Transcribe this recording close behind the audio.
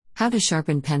How to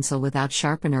sharpen pencil without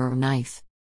sharpener or knife.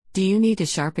 Do you need to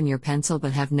sharpen your pencil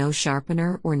but have no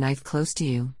sharpener or knife close to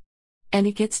you? And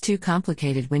it gets too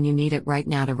complicated when you need it right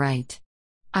now to write.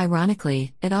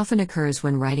 Ironically, it often occurs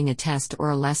when writing a test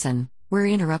or a lesson, where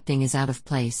interrupting is out of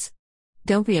place.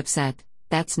 Don't be upset,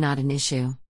 that's not an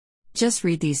issue. Just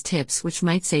read these tips which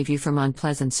might save you from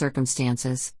unpleasant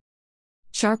circumstances.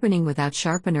 Sharpening without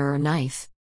sharpener or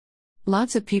knife.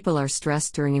 Lots of people are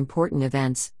stressed during important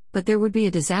events, but there would be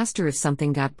a disaster if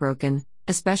something got broken,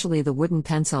 especially the wooden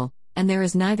pencil, and there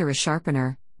is neither a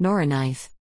sharpener, nor a knife.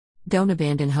 Don't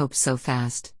abandon hope so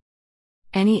fast.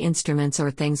 Any instruments or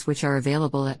things which are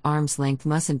available at arm's length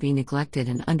mustn't be neglected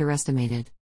and underestimated.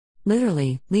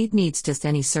 Literally, lead needs just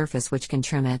any surface which can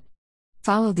trim it.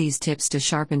 Follow these tips to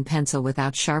sharpen pencil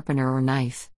without sharpener or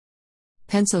knife.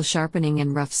 Pencil sharpening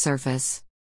and rough surface.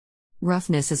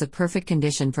 Roughness is a perfect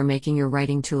condition for making your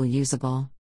writing tool usable.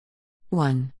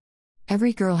 1.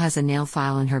 Every girl has a nail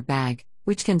file in her bag,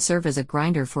 which can serve as a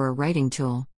grinder for a writing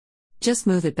tool. Just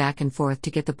move it back and forth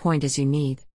to get the point as you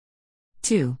need.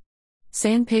 2.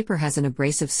 Sandpaper has an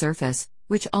abrasive surface,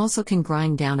 which also can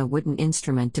grind down a wooden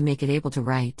instrument to make it able to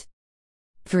write.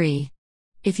 3.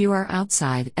 If you are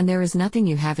outside and there is nothing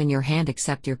you have in your hand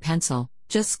except your pencil,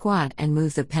 just squat and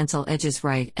move the pencil edges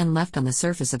right and left on the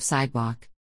surface of sidewalk.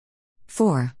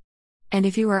 4. And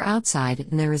if you are outside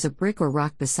and there is a brick or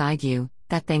rock beside you,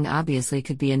 that thing obviously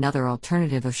could be another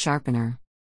alternative of sharpener.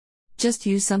 Just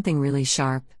use something really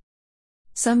sharp.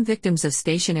 Some victims of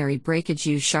stationary breakage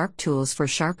use sharp tools for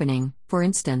sharpening, for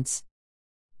instance.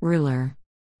 Ruler.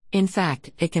 In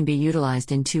fact, it can be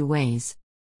utilized in 2 ways.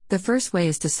 The first way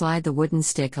is to slide the wooden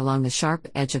stick along the sharp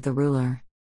edge of the ruler.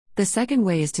 The second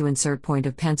way is to insert point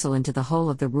of pencil into the hole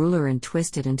of the ruler and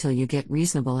twist it until you get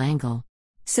reasonable angle.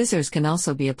 Scissors can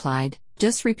also be applied,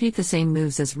 just repeat the same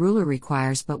moves as ruler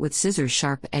requires but with scissors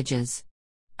sharp edges.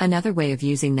 Another way of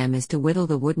using them is to whittle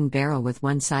the wooden barrel with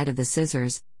one side of the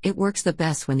scissors. It works the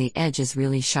best when the edge is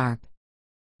really sharp.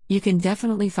 You can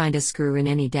definitely find a screw in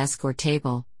any desk or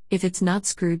table, if it's not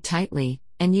screwed tightly,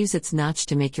 and use its notch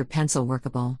to make your pencil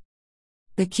workable.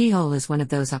 The keyhole is one of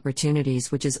those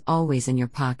opportunities which is always in your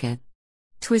pocket.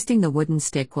 Twisting the wooden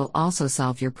stick will also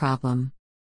solve your problem.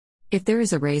 If there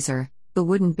is a razor, the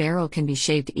wooden barrel can be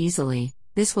shaved easily.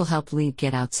 This will help lead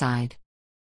get outside.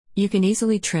 You can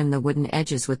easily trim the wooden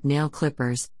edges with nail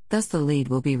clippers, thus the lead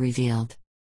will be revealed.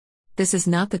 This is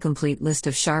not the complete list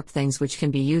of sharp things which can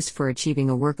be used for achieving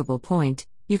a workable point.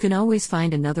 You can always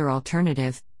find another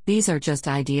alternative. These are just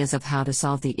ideas of how to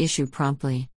solve the issue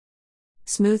promptly.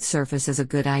 Smooth surface is a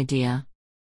good idea.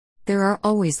 There are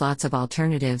always lots of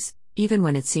alternatives, even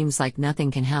when it seems like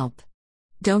nothing can help.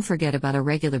 Don't forget about a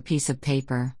regular piece of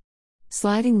paper.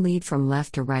 Sliding lead from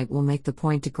left to right will make the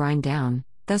point to grind down,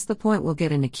 thus the point will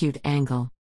get an acute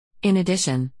angle. In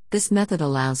addition, this method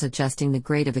allows adjusting the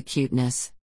grade of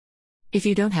acuteness. If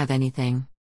you don't have anything.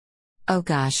 Oh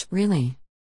gosh, really?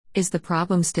 Is the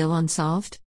problem still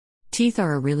unsolved? Teeth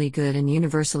are a really good and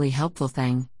universally helpful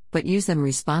thing, but use them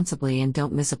responsibly and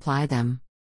don't misapply them.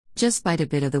 Just bite a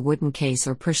bit of the wooden case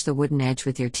or push the wooden edge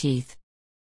with your teeth.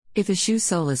 If a shoe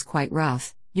sole is quite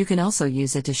rough, you can also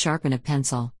use it to sharpen a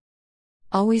pencil.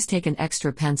 Always take an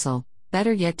extra pencil,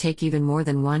 better yet take even more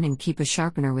than one and keep a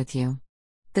sharpener with you.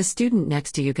 The student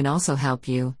next to you can also help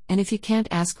you, and if you can't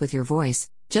ask with your voice,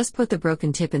 just put the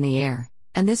broken tip in the air,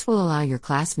 and this will allow your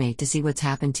classmate to see what's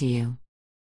happened to you.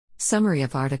 Summary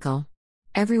of article.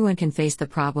 Everyone can face the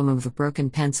problem of a broken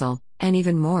pencil, and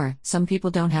even more, some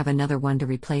people don't have another one to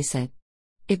replace it.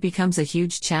 It becomes a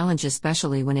huge challenge,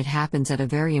 especially when it happens at a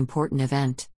very important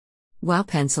event. Wow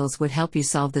pencils would help you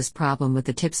solve this problem with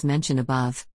the tips mentioned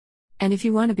above. And if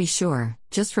you want to be sure,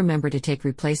 just remember to take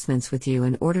replacements with you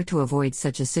in order to avoid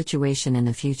such a situation in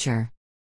the future.